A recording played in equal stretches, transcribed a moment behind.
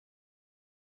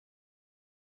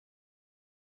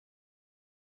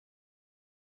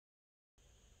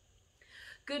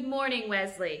Good morning,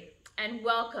 Wesley, and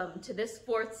welcome to this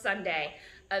fourth Sunday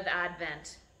of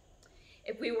Advent.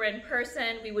 If we were in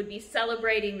person, we would be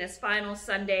celebrating this final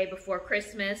Sunday before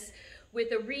Christmas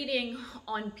with a reading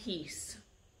on peace.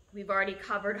 We've already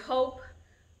covered hope,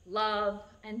 love,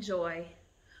 and joy.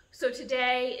 So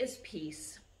today is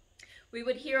peace. We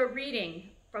would hear a reading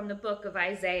from the book of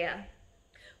Isaiah.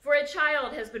 For a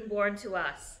child has been born to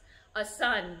us, a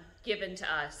son given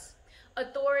to us.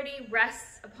 Authority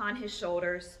rests upon his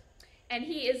shoulders, and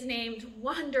he is named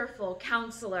Wonderful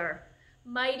Counselor,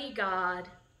 Mighty God,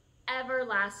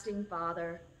 Everlasting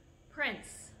Father,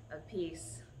 Prince of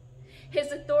Peace.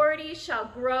 His authority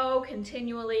shall grow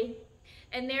continually,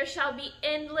 and there shall be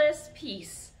endless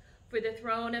peace for the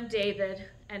throne of David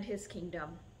and his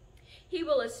kingdom. He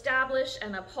will establish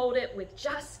and uphold it with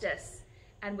justice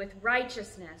and with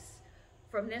righteousness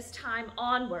from this time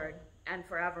onward and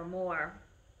forevermore.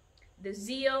 The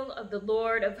zeal of the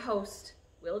Lord of hosts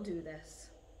will do this.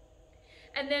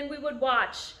 And then we would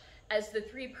watch as the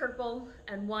 3 purple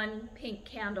and 1 pink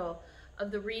candle of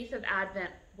the wreath of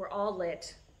Advent were all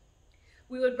lit.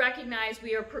 We would recognize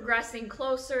we are progressing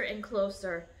closer and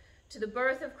closer to the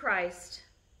birth of Christ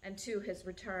and to his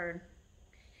return.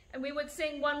 And we would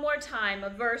sing one more time a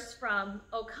verse from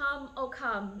O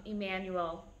come,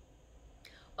 Emmanuel.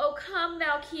 O come,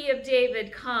 thou key of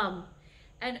David, come,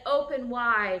 and open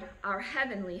wide our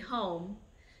heavenly home,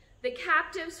 the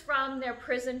captives from their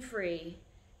prison free,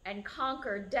 and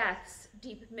conquer death's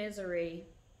deep misery.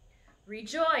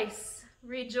 Rejoice,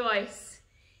 rejoice,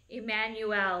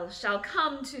 Emmanuel shall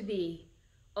come to thee,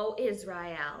 O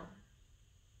Israel.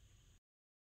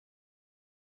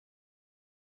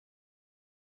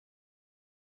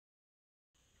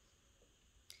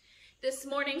 This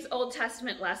morning's Old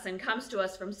Testament lesson comes to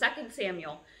us from 2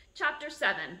 Samuel, chapter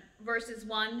 7, verses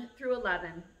 1 through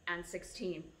 11 and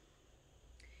 16.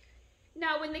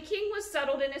 Now, when the king was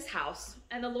settled in his house,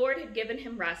 and the Lord had given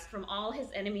him rest from all his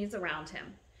enemies around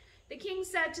him, the king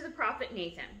said to the prophet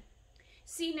Nathan,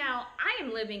 "See now, I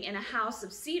am living in a house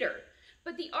of cedar,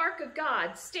 but the ark of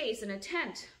God stays in a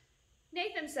tent."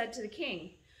 Nathan said to the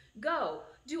king, "Go,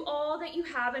 do all that you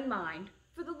have in mind,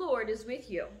 for the Lord is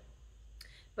with you."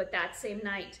 But that same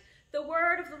night, the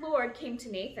word of the Lord came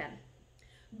to Nathan.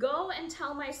 "Go and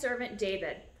tell my servant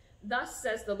David, thus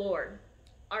says the Lord,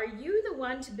 are you the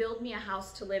one to build me a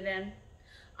house to live in?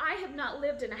 I have not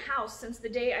lived in a house since the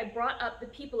day I brought up the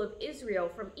people of Israel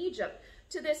from Egypt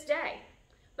to this day,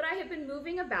 but I have been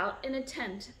moving about in a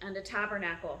tent and a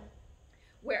tabernacle.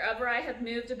 Wherever I have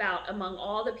moved about among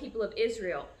all the people of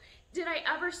Israel, did I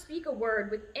ever speak a word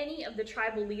with any of the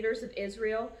tribal leaders of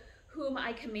Israel, whom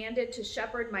I commanded to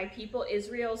shepherd my people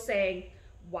Israel, saying,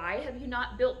 why have you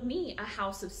not built me a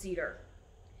house of cedar?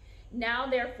 Now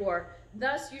therefore,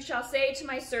 thus you shall say to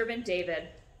my servant David,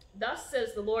 thus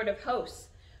says the Lord of hosts,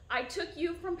 I took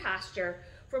you from pasture,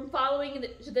 from following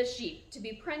the sheep, to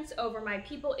be prince over my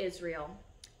people Israel,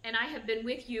 and I have been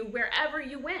with you wherever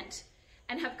you went,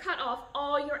 and have cut off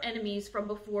all your enemies from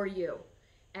before you,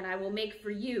 and I will make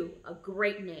for you a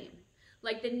great name,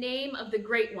 like the name of the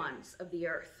great ones of the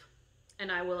earth.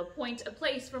 And I will appoint a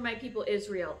place for my people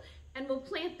Israel, and will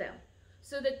plant them,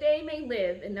 so that they may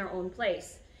live in their own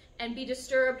place, and be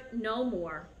disturbed no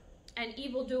more, and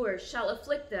evildoers shall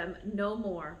afflict them no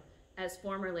more, as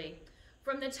formerly,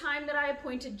 from the time that I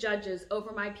appointed judges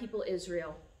over my people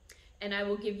Israel, and I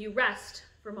will give you rest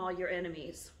from all your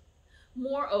enemies.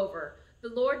 Moreover, the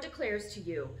Lord declares to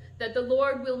you that the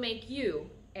Lord will make you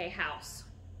a house.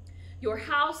 Your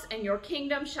house and your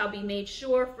kingdom shall be made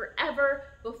sure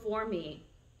forever before me.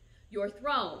 Your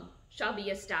throne shall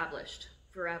be established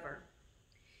forever."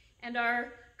 And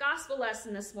our gospel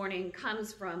lesson this morning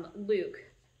comes from Luke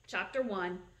chapter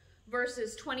 1,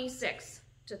 verses 26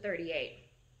 to 38.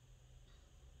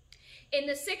 In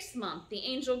the 6th month, the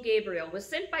angel Gabriel was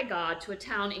sent by God to a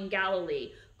town in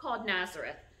Galilee called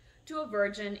Nazareth, to a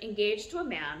virgin engaged to a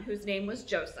man whose name was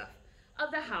Joseph, of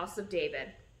the house of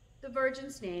David. The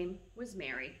virgin's name was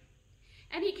Mary.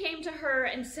 And he came to her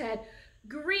and said,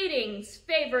 "Greetings,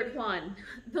 favored one,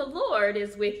 the Lord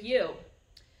is with you."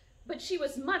 But she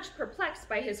was much perplexed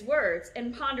by his words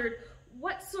and pondered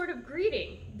what sort of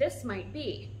greeting this might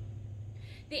be.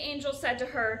 The angel said to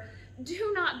her,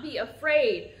 "Do not be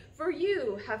afraid, for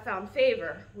you have found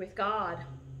favor with God.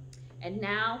 And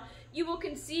now you will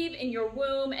conceive in your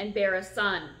womb and bear a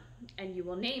son, and you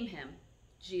will name him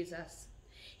Jesus.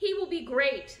 He will be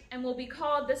great and will be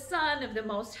called the Son of the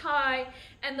Most High,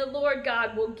 and the Lord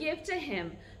God will give to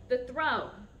him the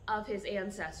throne of his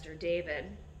ancestor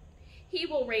David. He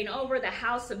will reign over the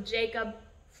house of Jacob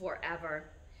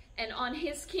forever, and on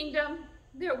his kingdom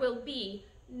there will be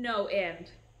no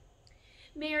end."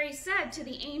 Mary said to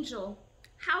the angel,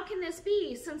 "How can this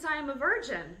be, since I am a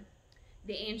virgin?"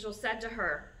 The angel said to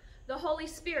her, "The Holy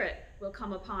Spirit will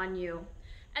come upon you,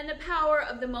 and the power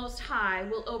of the Most High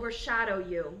will overshadow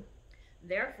you.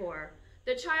 Therefore,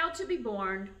 the child to be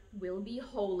born will be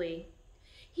holy.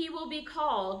 He will be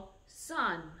called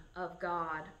Son of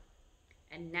God.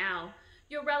 And now,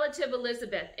 your relative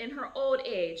Elizabeth, in her old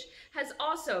age, has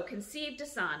also conceived a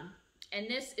son, and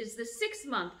this is the 6th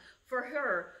month for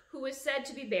her who is said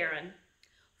to be barren.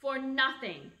 For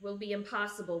nothing will be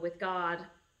impossible with God."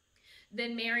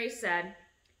 Then Mary said,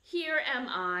 "Here am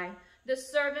I, the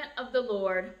servant of the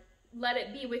Lord. Let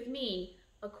it be with me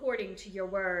according to your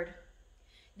word."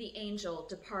 The angel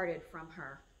departed from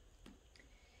her.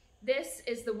 This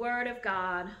is the word of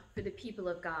God for the people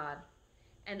of God,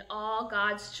 and all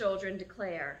God's children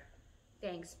declare,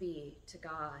 "Thanks be to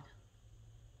God."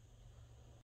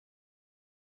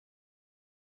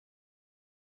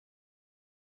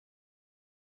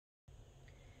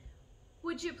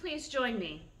 Would you please join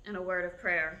me in a word of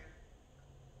prayer?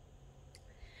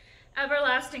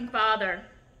 Everlasting Father,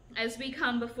 as we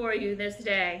come before you this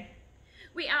day,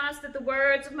 we ask that the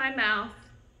words of my mouth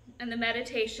and the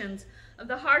meditations of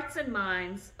the hearts and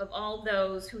minds of all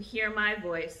those who hear my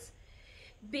voice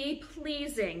be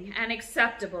pleasing and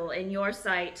acceptable in your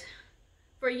sight.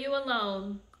 For you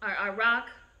alone are our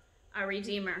rock, our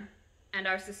Redeemer, and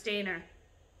our Sustainer.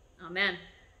 Amen.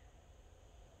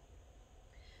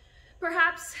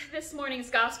 Perhaps this morning's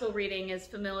gospel reading is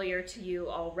familiar to you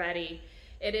already.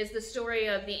 It is the story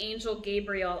of the angel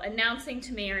Gabriel announcing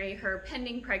to Mary her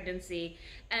pending pregnancy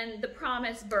and the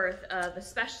promised birth of a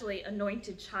specially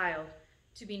anointed child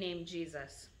to be named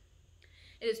Jesus.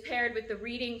 It is paired with the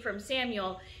reading from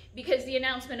Samuel because the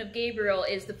announcement of Gabriel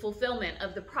is the fulfillment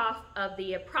of the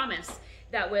promise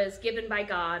that was given by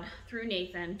God through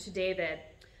Nathan to David.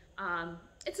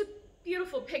 It's a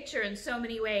beautiful picture in so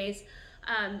many ways.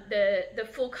 The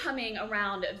full coming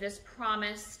around of this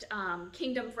promised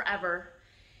kingdom forever.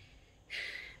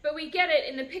 But we get it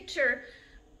in the picture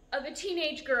of a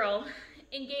teenage girl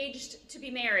engaged to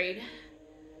be married,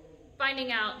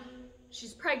 finding out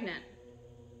she's pregnant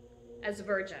as a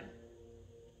virgin.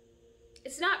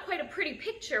 It's not quite a pretty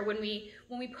picture when we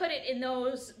put it in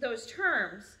those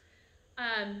terms.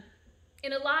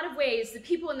 In a lot of ways, the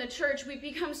people in the church, we've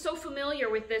become so familiar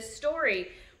with this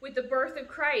story, with the birth of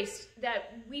Christ,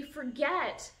 that we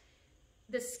forget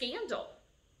the scandal,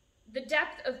 the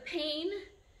depth of pain,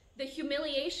 the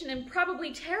humiliation, and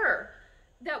probably terror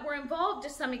that were involved to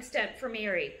some extent for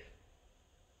Mary.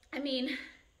 I mean,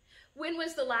 when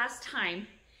was the last time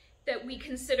that we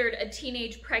considered a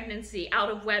teenage pregnancy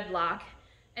out of wedlock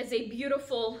as a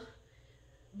beautiful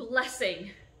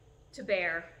blessing to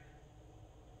bear?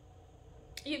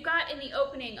 You've got in the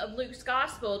opening of Luke's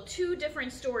gospel 2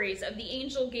 different stories of the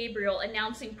angel Gabriel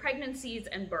announcing pregnancies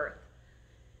and birth.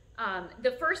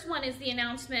 The first one is the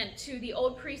announcement to the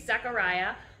old priest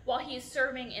Zechariah while he's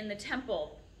serving in the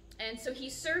temple. And so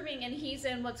he's serving and he's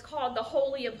in what's called the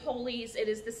Holy of Holies. It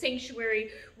is the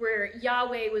sanctuary where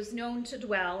Yahweh was known to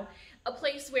dwell, a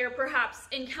place where perhaps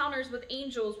encounters with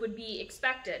angels would be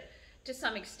expected to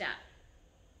some extent.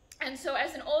 And so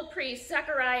as an old priest,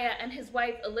 Zechariah and his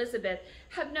wife Elizabeth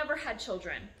have never had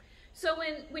children. So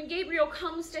when Gabriel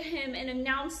comes to him and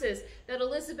announces that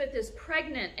Elizabeth is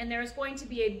pregnant and there's going to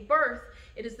be a birth,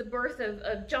 it is the birth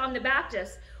of John the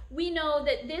Baptist, we know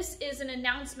that this is an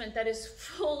announcement that is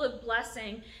full of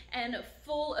blessing and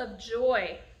full of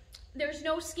joy. There's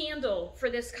no scandal for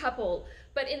this couple,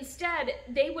 but instead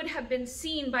they would have been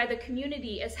seen by the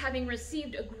community as having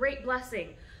received a great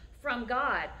blessing from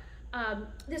God.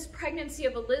 This pregnancy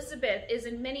of Elizabeth is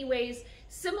in many ways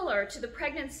similar to the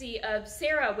pregnancy of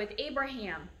Sarah with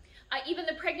Abraham. Even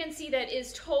the pregnancy that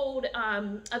is told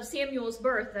of Samuel's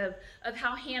birth, of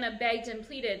how Hannah begged and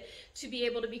pleaded to be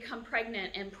able to become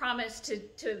pregnant and promised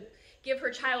to give her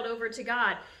child over to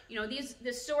God. You know,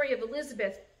 this story of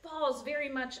Elizabeth falls very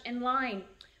much in line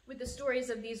with the stories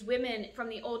of these women from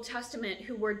the Old Testament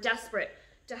who were desperate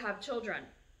to have children.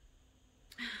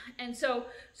 And so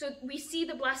we see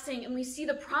the blessing and we see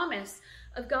the promise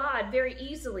of God very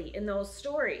easily in those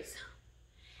stories.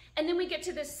 And then we get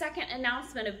to this second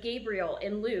announcement of Gabriel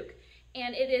in Luke,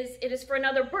 and it is for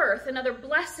another birth, another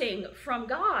blessing from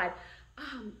God.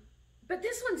 But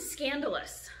this one's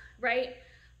scandalous, right?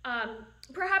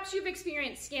 Perhaps you've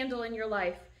experienced scandal in your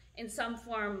life in some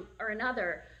form or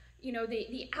another. You know,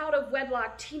 the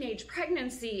out-of-wedlock teenage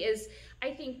pregnancy is,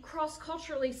 I think,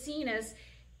 cross-culturally seen as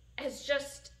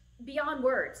just beyond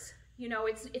words. You know,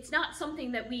 it's not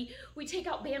something that we take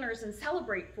out banners and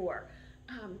celebrate for.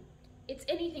 It's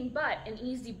anything but an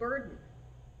easy burden.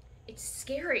 It's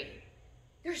scary.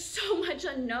 There's so much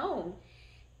unknown.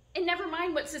 And never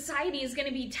mind what society is going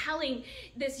to be telling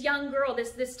this young girl,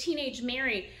 this teenage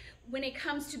Mary, when it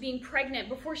comes to being pregnant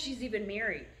before she's even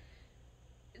married.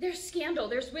 There's scandal,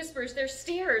 there's whispers, there's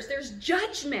stares, there's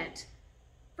judgment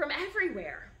from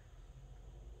everywhere.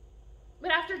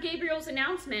 But after Gabriel's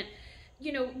announcement,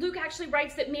 Luke actually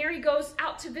writes that Mary goes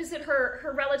out to visit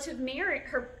her relative Mary.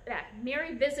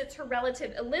 Mary visits her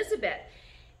relative Elizabeth.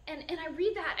 And I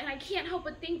read that and I can't help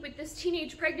but think, with this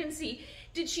teenage pregnancy,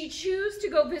 did she choose to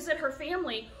go visit her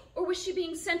family, or was she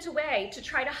being sent away to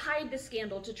try to hide the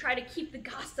scandal, to try to keep the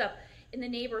gossip in the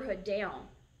neighborhood down?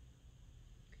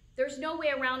 There's no way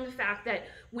around the fact that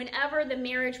whenever the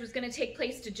marriage was going to take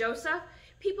place to Joseph,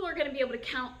 people are going to be able to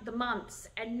count the months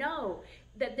and know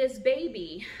that this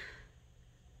baby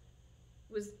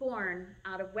was born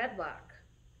out of wedlock.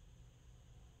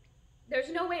 There's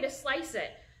no way to slice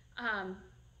it.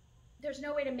 There's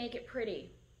no way to make it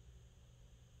pretty.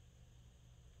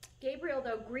 Gabriel,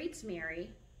 though, greets Mary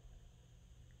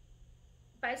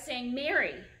by saying,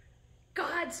 "Mary,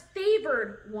 God's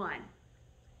favored one."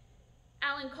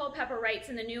 Alan Culpepper writes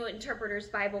in the New Interpreter's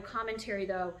Bible Commentary,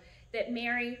 though, that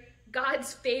Mary,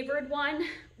 God's favored one,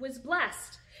 was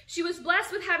blessed. She was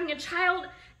blessed with having a child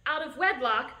out of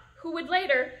wedlock who would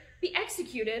later be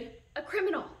executed a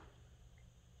criminal.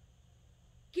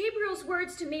 Gabriel's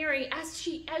words to Mary as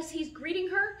he's greeting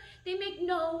her, they make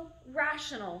no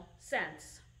rational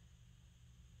sense.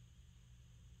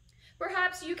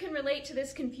 Perhaps you can relate to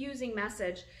this confusing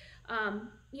message,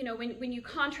 when you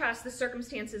contrast the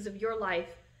circumstances of your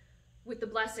life with the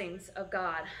blessings of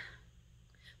God.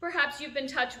 Perhaps you've been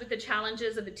touched with the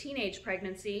challenges of a teenage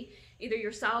pregnancy, either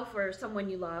yourself or someone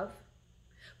you love.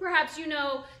 Perhaps you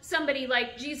know somebody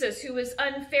like Jesus who was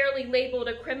unfairly labeled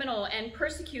a criminal and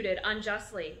persecuted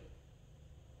unjustly.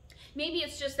 Maybe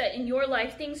it's just that in your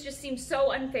life, things just seem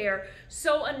so unfair,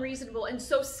 so unreasonable, and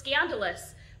so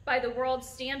scandalous by the world's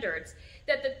standards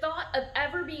that the thought of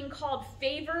ever being called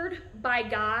favored by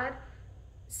God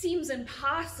seems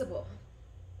impossible.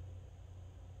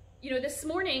 This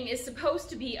morning is supposed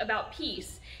to be about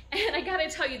peace. And I gotta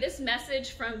tell you, this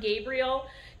message from Gabriel,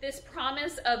 this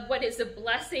promise of what is a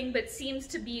blessing but seems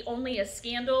to be only a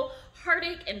scandal,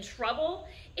 heartache, and trouble,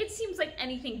 it seems like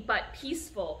anything but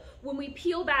peaceful when we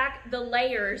peel back the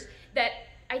layers that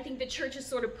I think the church has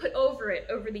sort of put over it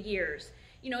over the years.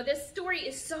 This story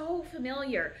is so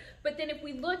familiar, but then if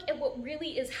we look at what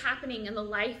really is happening in the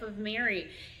life of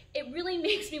Mary, it really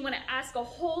makes me want to ask a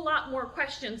whole lot more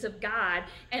questions of God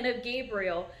and of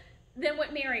Gabriel than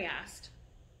what Mary asked.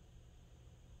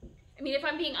 I mean, if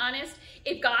I'm being honest,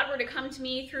 if God were to come to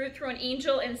me through an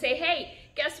angel and say, "Hey,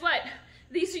 guess what?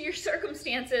 These are your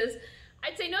circumstances,"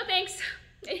 I'd say, "No, thanks.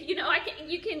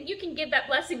 You can give that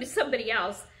blessing to somebody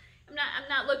else. I'm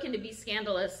not looking to be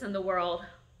scandalous in the world."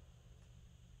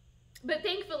 But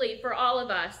thankfully for all of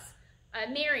us,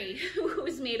 Mary, who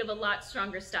was made of a lot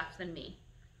stronger stuff than me,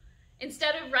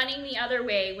 instead of running the other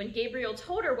way when Gabriel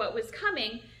told her what was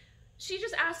coming, she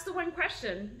just asked the one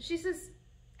question. She says,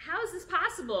 "How is this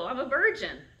possible? I'm a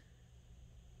virgin."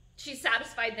 She's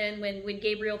satisfied then when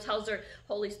Gabriel tells her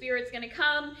Holy Spirit's going to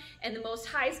come and the Most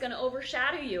High is going to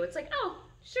overshadow you. It's like, oh,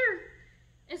 sure.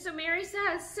 And so Mary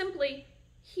says simply,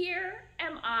 "Here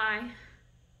am I,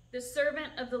 the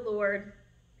servant of the Lord.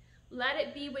 Let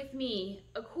it be with me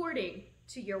according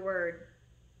to your word."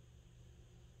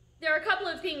 There are a couple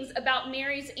of things about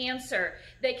Mary's answer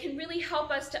that can really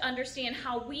help us to understand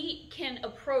how we can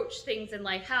approach things in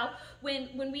life, how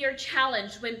when we are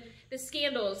challenged, when the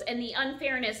scandals and the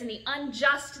unfairness and the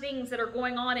unjust things that are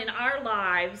going on in our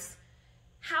lives,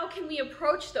 how can we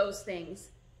approach those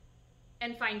things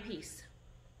and find peace?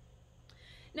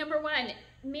 Number one,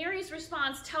 Mary's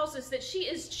response tells us that she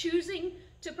is choosing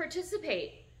to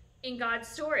participate in God's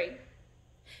story.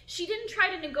 She didn't try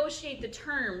to negotiate the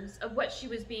terms of what she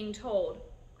was being told.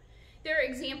 There are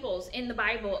examples in the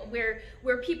Bible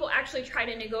where people actually try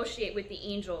to negotiate with the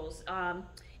angels.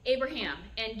 Abraham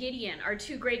and Gideon are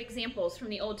two great examples from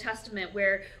the Old Testament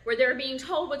where they're being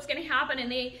told what's going to happen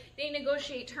and they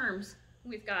negotiate terms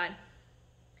with God.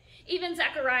 Even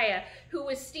Zechariah, who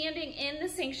was standing in the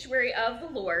sanctuary of the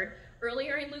Lord,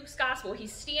 earlier in Luke's gospel,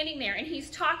 he's standing there and he's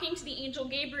talking to the angel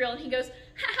Gabriel and he goes,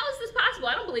 "How is this possible?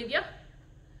 I don't believe you."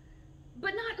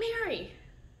 But not Mary.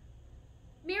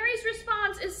 Mary's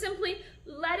response is simply,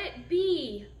 "Let it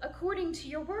be according to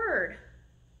your word."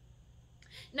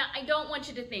 Now, I don't want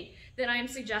you to think that I am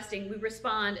suggesting we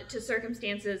respond to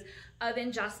circumstances of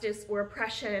injustice or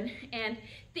oppression and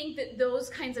think that those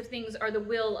kinds of things are the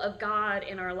will of God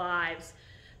in our lives.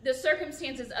 The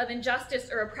circumstances of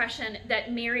injustice or oppression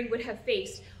that Mary would have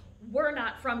faced were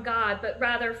not from God, but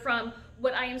rather from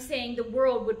what I am saying the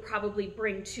world would probably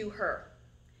bring to her.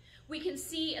 We can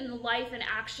see in the life and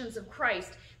actions of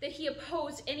Christ that he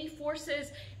opposed any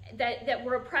forces that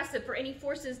were oppressive, for any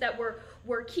forces that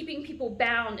were keeping people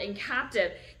bound and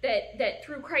captive, that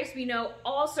through Christ we know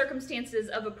all circumstances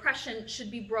of oppression should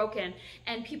be broken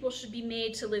and people should be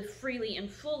made to live freely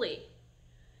and fully.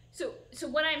 So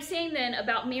what I'm saying then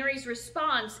about Mary's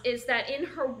response is that in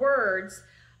her words,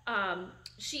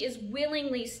 she is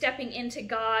willingly stepping into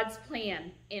God's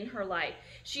plan in her life.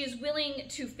 She is willing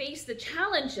to face the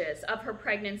challenges of her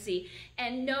pregnancy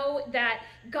and know that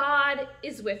God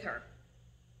is with her.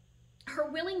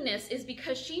 Her willingness is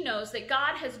because she knows that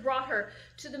God has brought her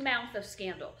to the mouth of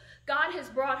scandal. God has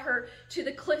brought her to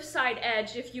the cliffside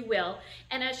edge, if you will.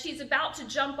 And as she's about to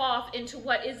jump off into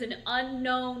what is an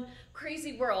unknown,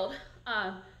 crazy world,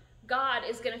 God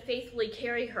is going to faithfully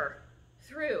carry her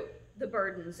through the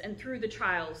burdens and through the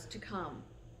trials to come.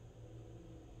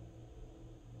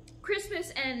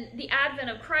 Christmas and the advent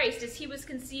of Christ, as he was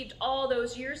conceived all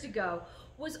those years ago,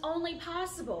 was only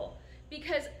possible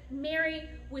because Mary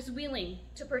was willing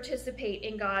to participate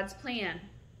in God's plan.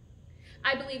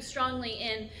 I believe strongly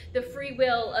in the free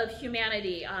will of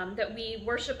humanity, that we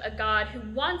worship a God who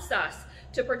wants us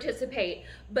to participate,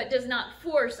 but does not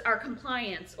force our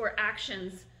compliance or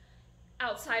actions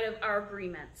outside of our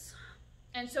agreements.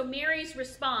 And so Mary's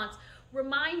response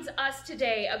reminds us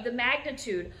today of the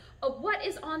magnitude of what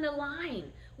is on the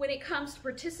line when it comes to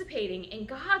participating in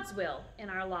God's will in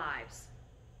our lives.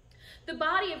 The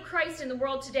body of Christ in the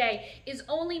world today is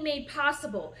only made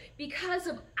possible because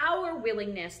of our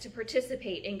willingness to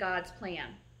participate in God's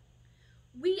plan.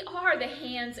 We are the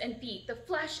hands and feet, the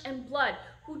flesh and blood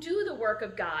who do the work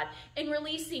of God in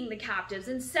releasing the captives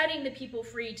and setting the people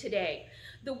free today.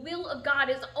 The will of God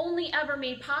is only ever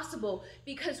made possible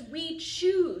because we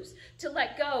choose to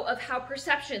let go of how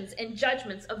perceptions and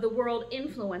judgments of the world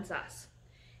influence us.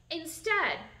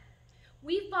 Instead,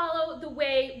 we follow the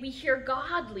way we hear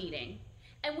God leading,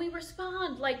 and we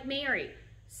respond like Mary,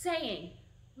 saying,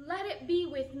 "Let it be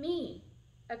with me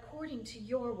according to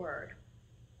your word."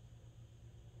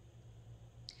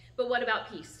 But what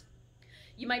about peace?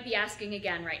 You might be asking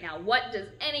again right now, what does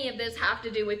any of this have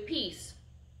to do with peace?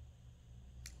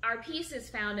 Our peace is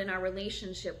found in our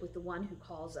relationship with the one who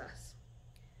calls us.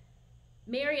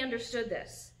 Mary understood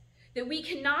this, that we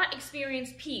cannot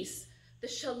experience peace, the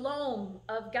shalom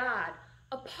of God,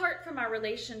 apart from our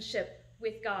relationship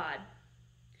with God.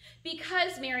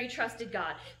 Because Mary trusted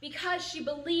God, because she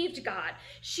believed God,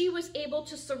 she was able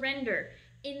to surrender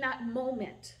in that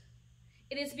moment.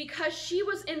 It is because she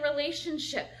was in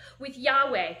relationship with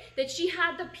Yahweh that she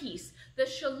had the peace, the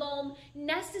shalom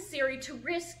necessary to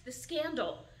risk the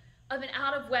scandal of an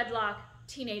out-of-wedlock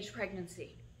teenage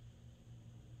pregnancy.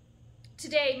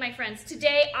 Today, my friends,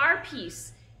 today our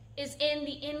peace is in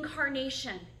the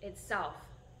incarnation itself.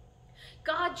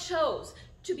 God chose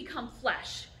to become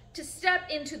flesh, to step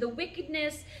into the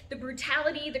wickedness, the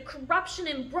brutality, the corruption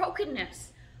and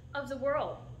brokenness of the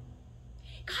world.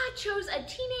 God chose a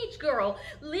teenage girl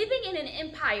living in an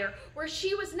empire where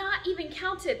she was not even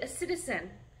counted a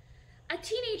citizen, a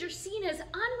teenager seen as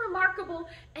unremarkable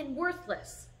and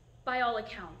worthless by all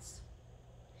accounts.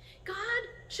 God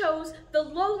chose the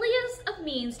lowliest of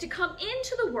means to come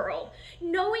into the world,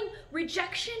 knowing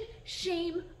rejection,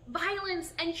 shame,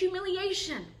 violence, and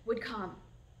humiliation would come.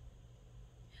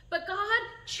 But God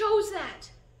chose that.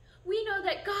 We know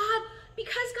that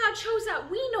because God chose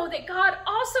that, we know that God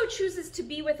also chooses to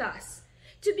be with us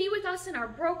in our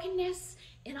brokenness,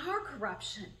 in our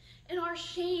corruption, in our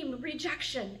shame,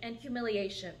 rejection, and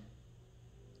humiliation.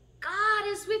 God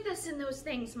is with us in those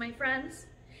things, my friends.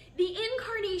 The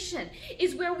incarnation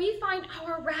is where we find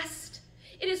our rest.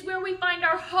 It is where we find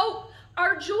our hope,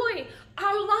 our joy,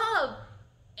 our love,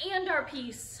 and our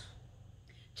peace.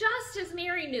 Just as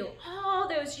Mary knew all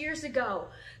those years ago,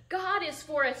 God is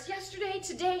for us yesterday,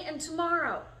 today, and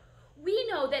tomorrow. We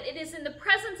know that it is in the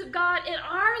presence of God in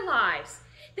our lives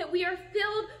that we are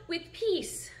filled with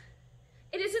peace.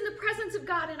 It is in the presence of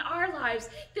God in our lives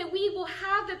that we will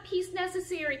have the peace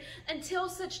necessary until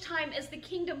such time as the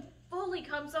kingdom fully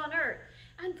comes on earth.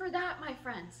 And for that, my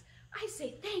friends, I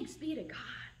say thanks be to God.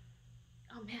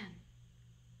 Amen.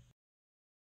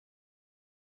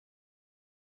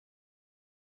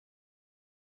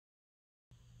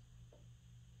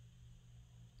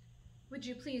 Would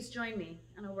you please join me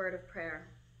in a word of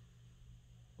prayer?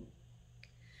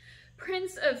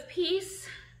 Prince of Peace,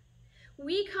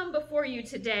 we come before you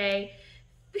today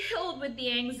filled with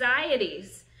the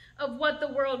anxieties of what the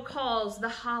world calls the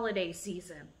holiday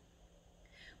season.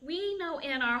 We know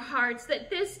in our hearts that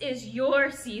this is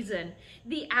your season,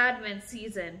 the Advent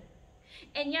season.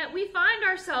 And yet we find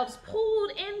ourselves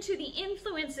pulled into the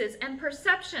influences and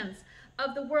perceptions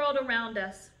of the world around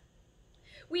us.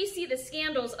 We see the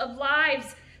scandals of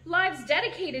lives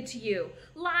dedicated to you,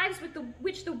 lives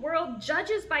which the world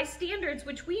judges by standards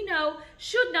which we know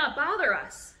should not bother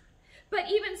us. But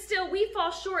even still, we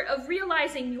fall short of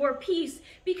realizing your peace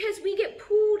because we get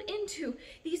pulled into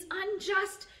these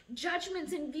unjust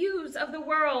judgments and views of the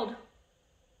world.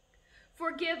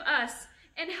 Forgive us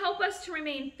and help us to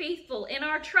remain faithful in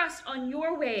our trust on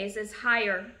your ways as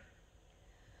higher.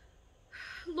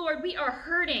 Lord, we are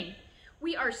hurting.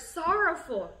 We are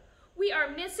sorrowful. We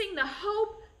are missing the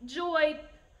hope, joy,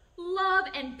 love,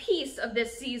 and peace of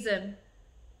this season.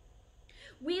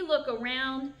 We look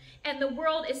around, and the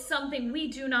world is something we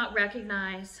do not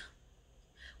recognize.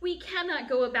 We cannot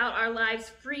go about our lives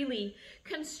freely,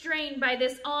 constrained by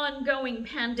this ongoing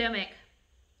pandemic.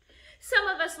 Some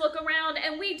of us look around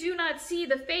and we do not see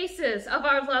the faces of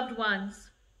our loved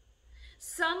ones.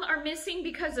 Some are missing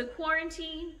because of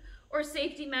quarantine or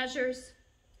safety measures,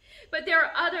 but there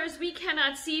are others we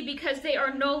cannot see because they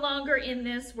are no longer in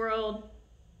this world.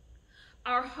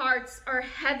 Our hearts are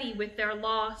heavy with their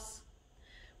loss.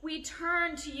 We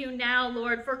turn to you now,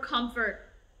 Lord, for comfort,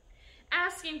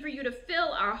 asking for you to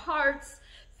fill our hearts,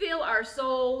 fill our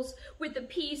souls with the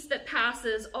peace that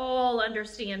passes all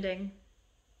understanding.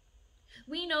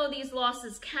 We know these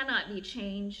losses cannot be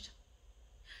changed,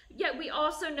 yet we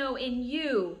also know in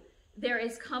you there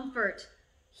is comfort,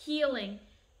 healing,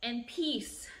 and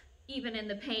peace, even in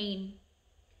the pain.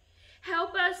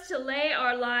 Help us to lay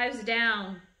our lives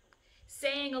down,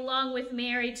 saying along with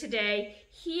Mary today,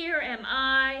 "Here am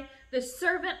I, the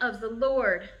servant of the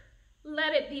Lord.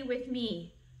 Let it be with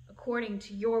me according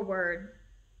to your word."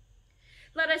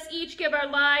 Let us each give our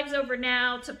lives over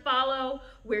now to follow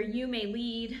where you may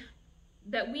lead,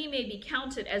 that we may be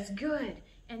counted as good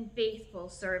and faithful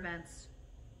servants.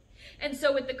 And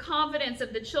so with the confidence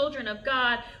of the children of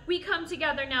God, we come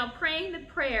together now praying the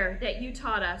prayer that you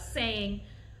taught us, saying,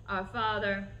 "Our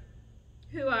Father,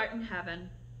 who art in heaven,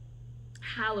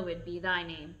 hallowed be thy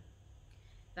name.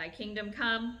 Thy kingdom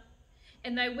come,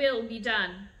 and thy will be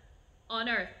done, on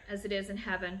earth as it is in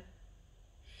heaven.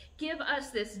 Give us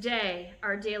this day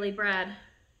our daily bread,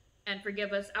 and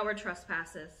forgive us our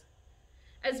trespasses,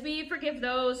 as we forgive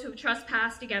those who have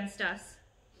trespassed against us.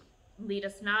 Lead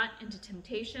us not into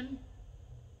temptation,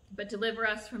 but deliver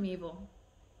us from evil.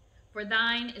 For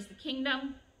thine is the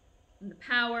kingdom, and the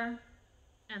power,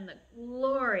 and the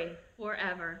glory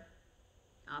forever.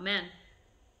 Amen."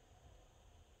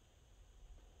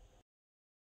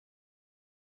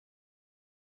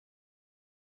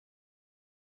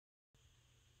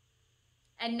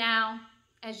 And now,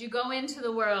 as you go into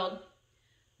the world,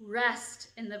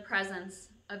 rest in the presence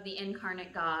of the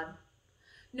incarnate God,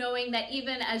 knowing that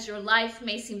even as your life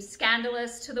may seem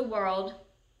scandalous to the world,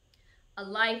 a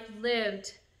life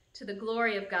lived to the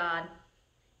glory of God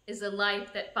is a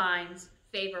life that finds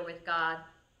favor with God.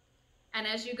 And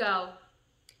as you go,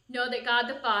 know that God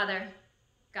the Father,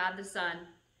 God the Son,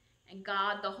 and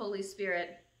God the Holy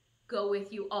Spirit go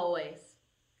with you always.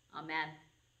 Amen.